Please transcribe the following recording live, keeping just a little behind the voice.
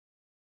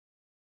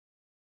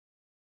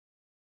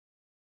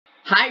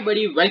Hi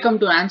buddy, welcome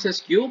to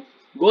answersQ.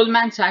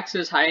 Goldman Sachs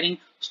is hiring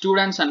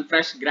students and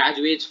fresh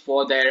graduates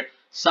for their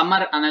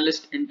summer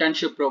analyst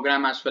internship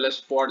program as well as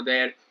for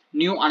their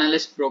new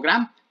analyst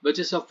program, which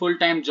is a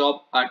full-time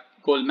job at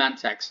Goldman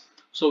Sachs.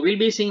 So we'll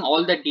be seeing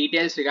all the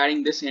details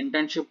regarding this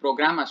internship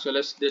program as well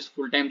as this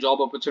full-time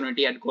job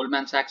opportunity at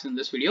Goldman Sachs in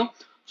this video.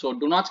 So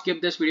do not skip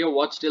this video,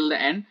 watch till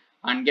the end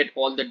and get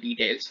all the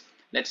details.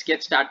 Let's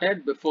get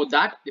started. Before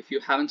that, if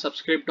you haven't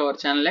subscribed to our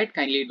channel yet,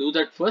 kindly do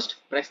that first.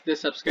 Press the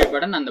subscribe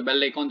button and the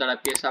bell icon that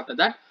appears after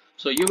that,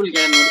 so you will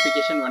get a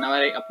notification whenever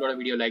I upload a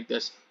video like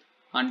this.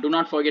 And do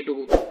not forget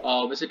to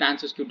visit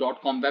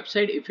answersQ.com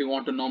website if you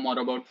want to know more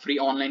about free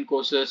online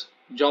courses,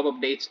 job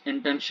updates,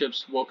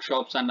 internships,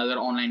 workshops and other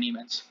online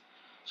events.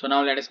 So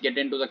now let us get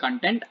into the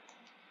content.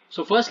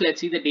 So first,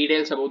 let's see the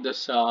details about this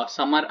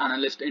summer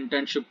analyst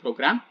internship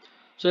program.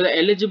 So the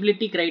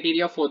eligibility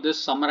criteria for this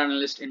summer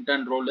analyst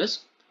intern role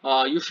is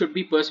you should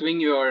be pursuing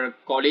your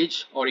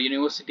college or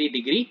university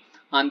degree,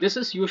 and this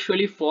is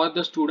usually for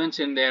the students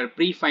in their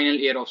pre-final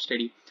year of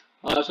study.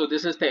 So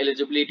this is the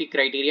eligibility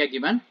criteria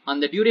given,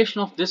 and the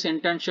duration of this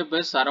internship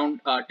is around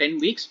 10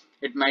 weeks.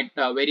 It might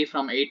vary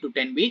from 8 to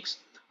 10 weeks,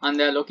 and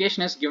the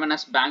location is given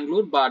as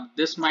Bangalore, but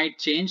this might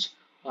change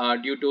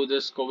due to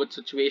this COVID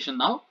situation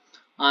now.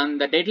 And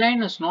the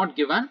deadline is not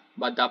given,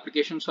 but the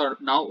applications are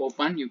now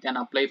open. You can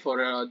apply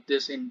for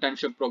this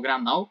internship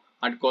program now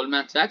at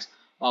Goldman Sachs.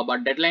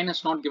 But deadline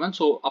is not given,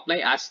 so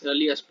apply as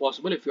early as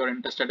possible if you are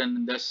interested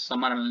in this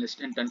summer analyst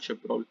internship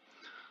role.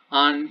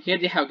 And here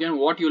they have given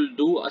what you'll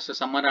do as a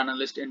summer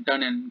analyst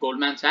intern in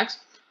Goldman Sachs.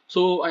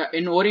 So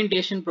in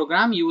orientation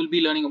program, you will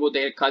be learning about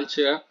their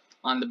culture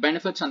and the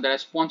benefits and the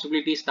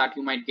responsibilities that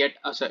you might get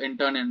as an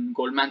intern in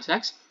Goldman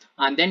Sachs.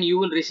 And then you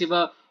will receive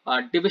a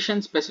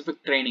division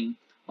specific training,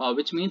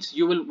 which means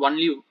you will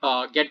only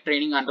get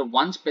training under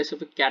one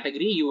specific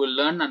category. You will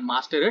learn and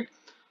master it,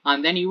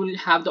 and then you will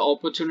have the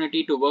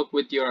opportunity to work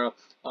with your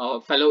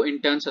fellow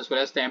interns as well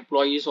as the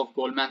employees of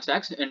Goldman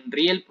Sachs in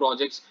real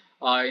projects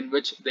in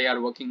which they are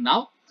working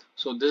now.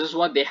 So this is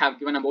what they have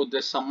given about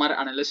this summer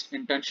analyst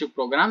internship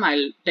program.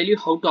 I'll tell you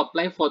how to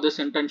apply for this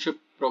internship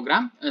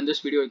program in this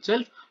video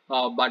itself.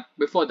 But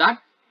before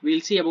that,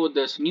 we'll see about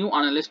this new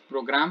analyst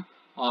program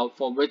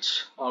for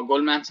which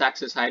Goldman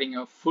Sachs is hiring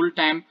a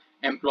full-time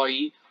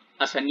employee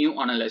as a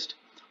new analyst.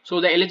 So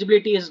the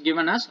eligibility is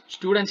given as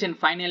students in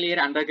final year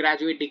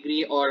undergraduate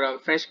degree or a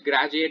fresh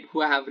graduate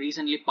who have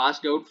recently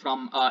passed out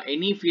from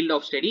any field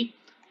of study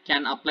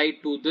can apply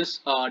to this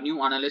new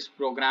analyst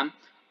program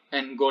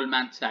in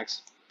Goldman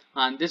Sachs.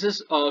 And this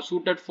is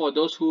suited for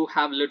those who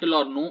have little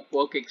or no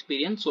work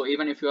experience. So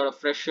even if you are a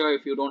fresher,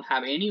 if you don't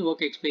have any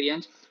work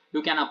experience,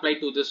 you can apply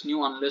to this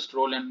new analyst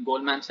role in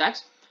Goldman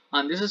Sachs.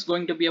 And this is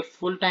going to be a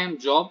full-time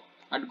job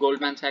at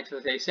Goldman Sachs,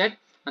 as I said.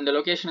 And the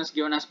location is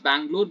given as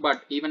Bangalore,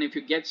 but even if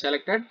you get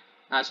selected,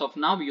 as of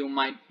now, you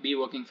might be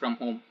working from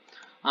home.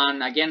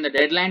 And again, the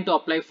deadline to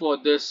apply for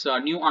this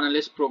new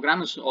analyst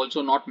program is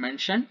also not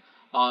mentioned.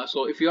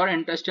 So if you are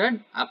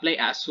interested, apply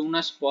as soon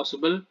as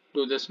possible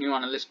to this new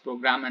analyst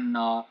program in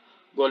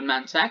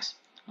Goldman Sachs.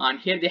 And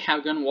here they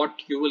have given what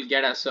you will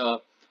get as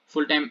a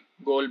full-time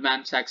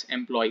Goldman Sachs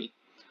employee.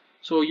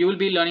 So you will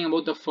be learning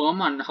about the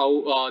firm and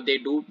how they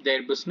do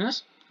their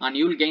business, and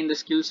you will gain the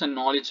skills and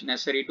knowledge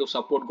necessary to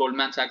support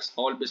Goldman Sachs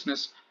all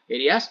business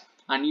areas,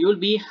 and you will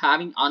be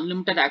having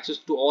unlimited access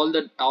to all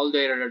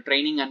their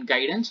training and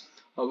guidance,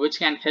 which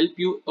can help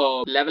you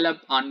level up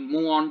and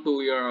move on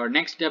to your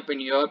next step in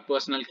your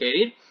personal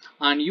career.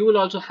 And you will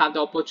also have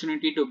the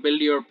opportunity to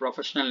build your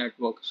professional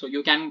network, so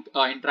you can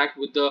interact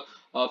with the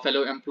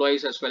fellow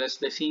employees as well as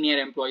the senior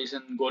employees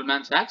in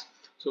Goldman Sachs,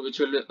 so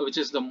which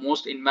is the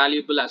most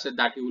invaluable asset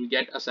that you will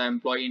get as an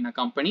employee in a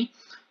company.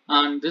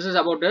 And this is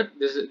about it.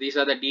 These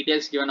are the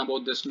details given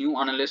about this new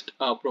analyst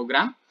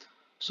program.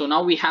 So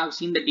now we have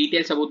seen the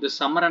details about the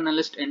summer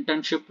analyst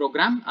internship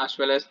program as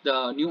well as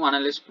the new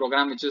analyst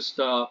program, which is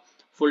the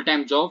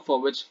full-time job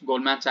for which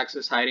Goldman Sachs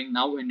is hiring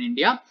now in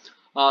India.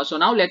 So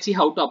now let's see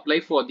how to apply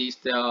for these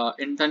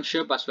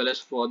internship as well as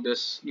for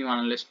this new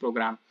analyst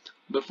program.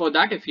 Before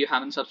that, if you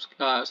haven't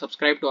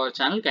subscribed to our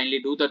channel, kindly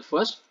do that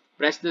first.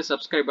 Press the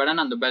subscribe button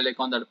and the bell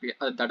icon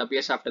that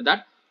appears after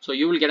that, so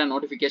you will get a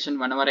notification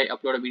whenever I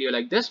upload a video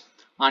like this.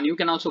 And you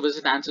can also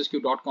visit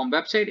answersQ.com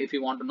website if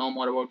you want to know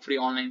more about free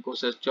online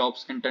courses,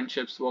 jobs,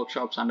 internships,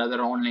 workshops and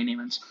other online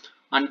events.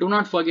 And do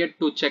not forget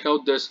to check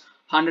out this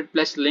 100+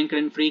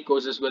 LinkedIn free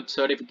courses with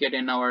certificate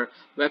in our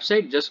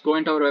website. Just go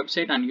into our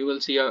website and you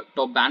will see a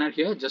top banner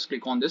here. Just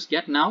click on this,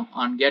 get now,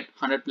 and get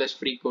 100+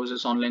 free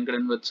courses on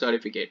LinkedIn with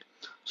certificate.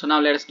 So now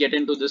let us get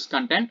into this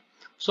content.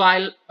 So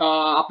I'll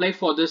apply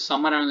for this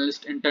summer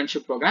analyst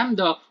internship program.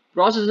 The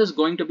process is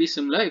going to be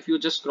similar. If you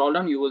just scroll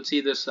down, you will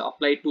see this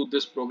apply to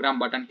this program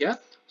button here.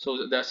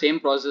 So the same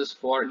process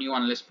for new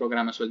analyst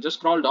program as well. Just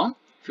scroll down.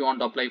 If you want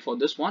to apply for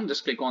this one,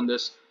 just click on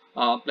this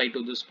apply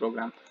to this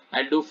program.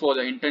 I'll do for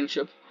the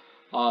internship.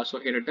 So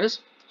here it is.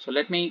 So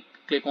let me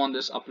click on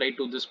this apply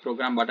to this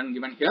program button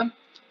given here.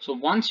 So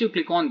once you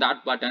click on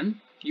that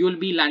button, you will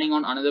be landing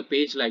on another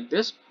page like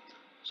this.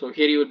 So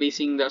here you will be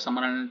seeing the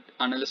summer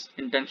analyst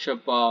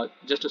internship,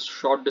 just a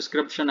short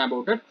description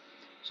about it.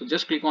 So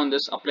just click on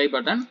this apply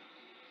button,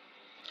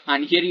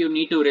 and here you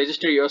need to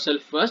register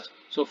yourself first.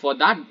 So for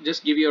that,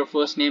 just give your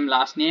first name,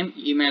 last name,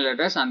 email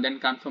address, and then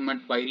confirm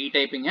it by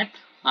retyping it,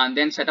 and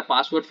then set a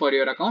password for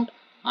your account,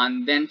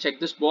 and then check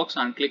this box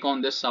and click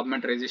on this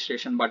submit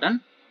registration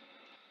button.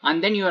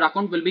 And then your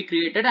account will be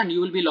created and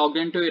you will be logged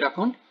into your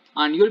account,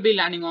 and you will be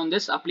landing on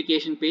this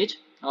application page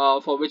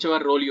for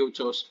whichever role you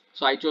chose.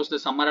 So I chose the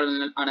summer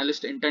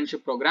analyst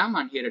internship program,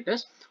 and here it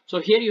is. So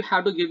here you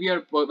have to give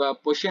your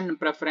position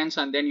preference,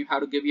 and then you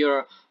have to give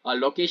your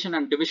location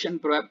and division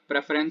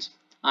preference.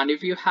 And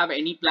if you have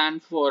any plan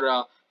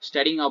for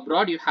studying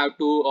abroad, you have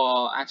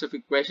to answer a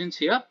few questions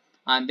here,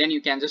 and then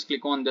you can just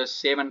click on the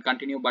save and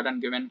continue button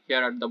given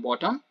here at the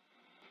bottom.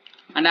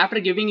 And after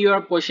giving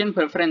your position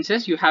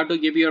preferences, you have to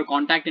give your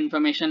contact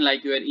information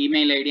like your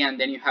email ID, and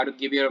then you have to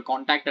give your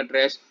contact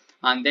address,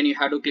 and then you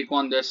have to click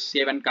on the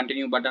save and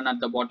continue button at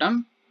the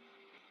bottom.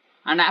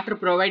 And after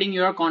providing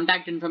your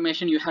contact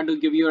information, you have to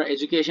give your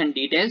education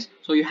details.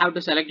 So you have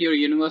to select your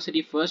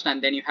university first,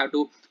 and then you have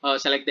to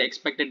select the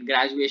expected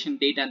graduation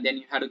date, and then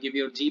you have to give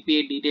your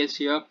GPA details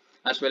here,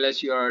 as well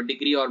as your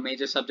degree or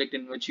major subject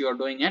in which you are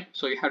doing it.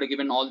 So you have to give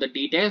in all the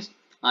details,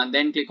 and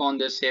then click on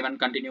this save and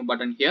continue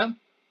button here.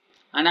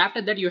 And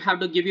after that, you have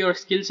to give your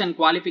skills and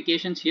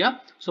qualifications here.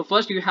 So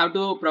first you have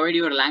to provide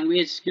your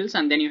language skills,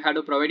 and then you have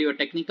to provide your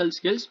technical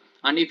skills.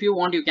 And if you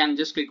want, you can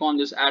just click on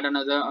this add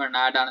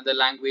another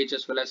language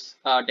as well as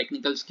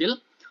technical skill.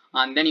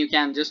 And then you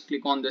can just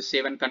click on the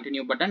save and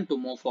continue button to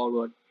move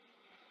forward.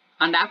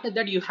 And after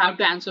that, you have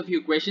to answer a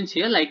few questions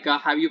here like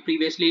have you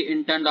previously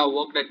interned or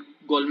worked at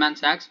Goldman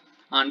Sachs,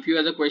 and few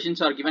other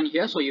questions are given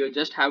here. So you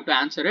just have to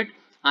answer it.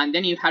 And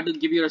then you have to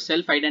give your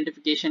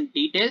self-identification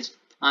details,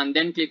 and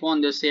then click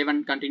on the save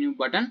and continue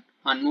button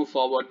and move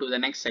forward to the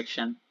next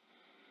section.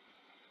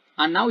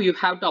 And now you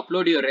have to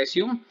upload your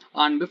resume,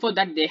 and before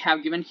that they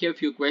have given here a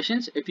few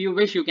questions. If you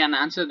wish, you can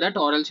answer that,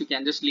 or else you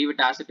can just leave it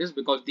as it is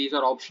because these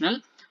are optional.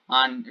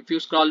 And if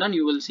you scroll down,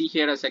 you will see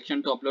here a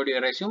section to upload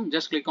your resume.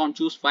 Just click on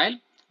choose file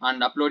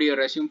and upload your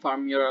resume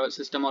from your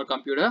system or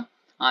computer,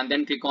 and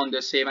then click on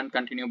the save and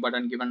continue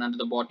button given at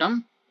the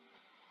bottom.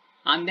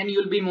 And then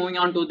you will be moving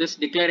on to this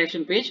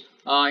declaration page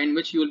in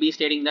which you will be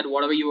stating that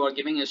whatever you are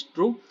giving is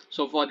true.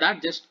 So for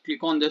that, just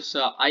click on this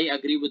I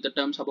agree with the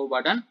terms above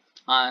button,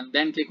 and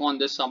then click on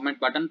this submit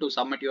button to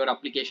submit your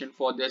application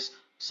for this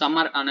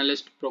summer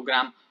analyst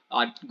program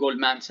at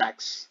Goldman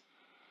Sachs.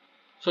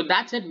 So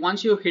that's it.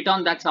 Once you hit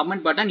on that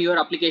submit button, your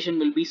application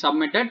will be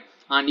submitted,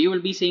 and you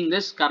will be seeing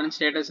this current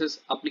status is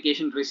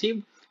application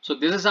received. So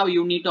this is how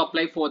you need to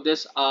apply for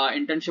this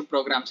internship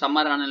program,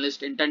 summer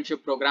analyst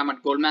internship program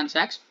at Goldman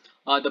Sachs.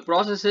 The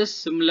process is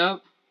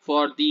similar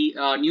for the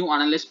new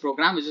analyst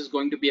program, which is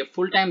going to be a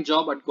full-time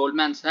job at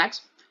Goldman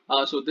Sachs.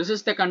 So this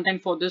is the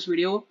content for this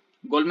video.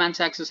 Goldman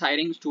Sachs is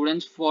hiring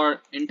students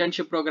for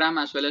internship program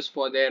as well as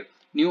for their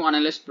new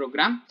analyst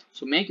program.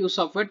 So make use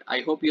of it. I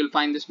hope you'll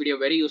find this video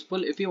very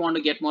useful. If you want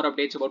to get more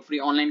updates about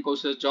free online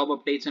courses, job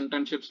updates,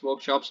 internships,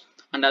 workshops,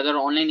 and other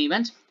online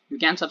events, you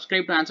can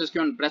subscribe to answersQ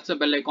and press the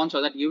bell icon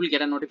so that you will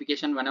get a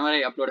notification whenever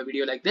I upload a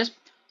video like this.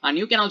 And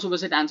you can also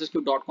visit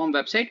answersQ.com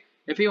website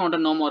if you want to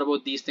know more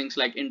about these things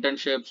like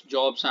internships,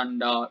 jobs,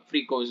 and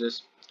free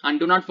courses. And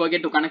do not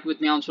forget to connect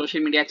with me on social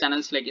media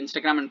channels like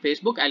Instagram and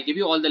Facebook. I'll give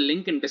you all the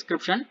link in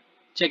description.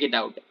 Check it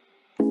out.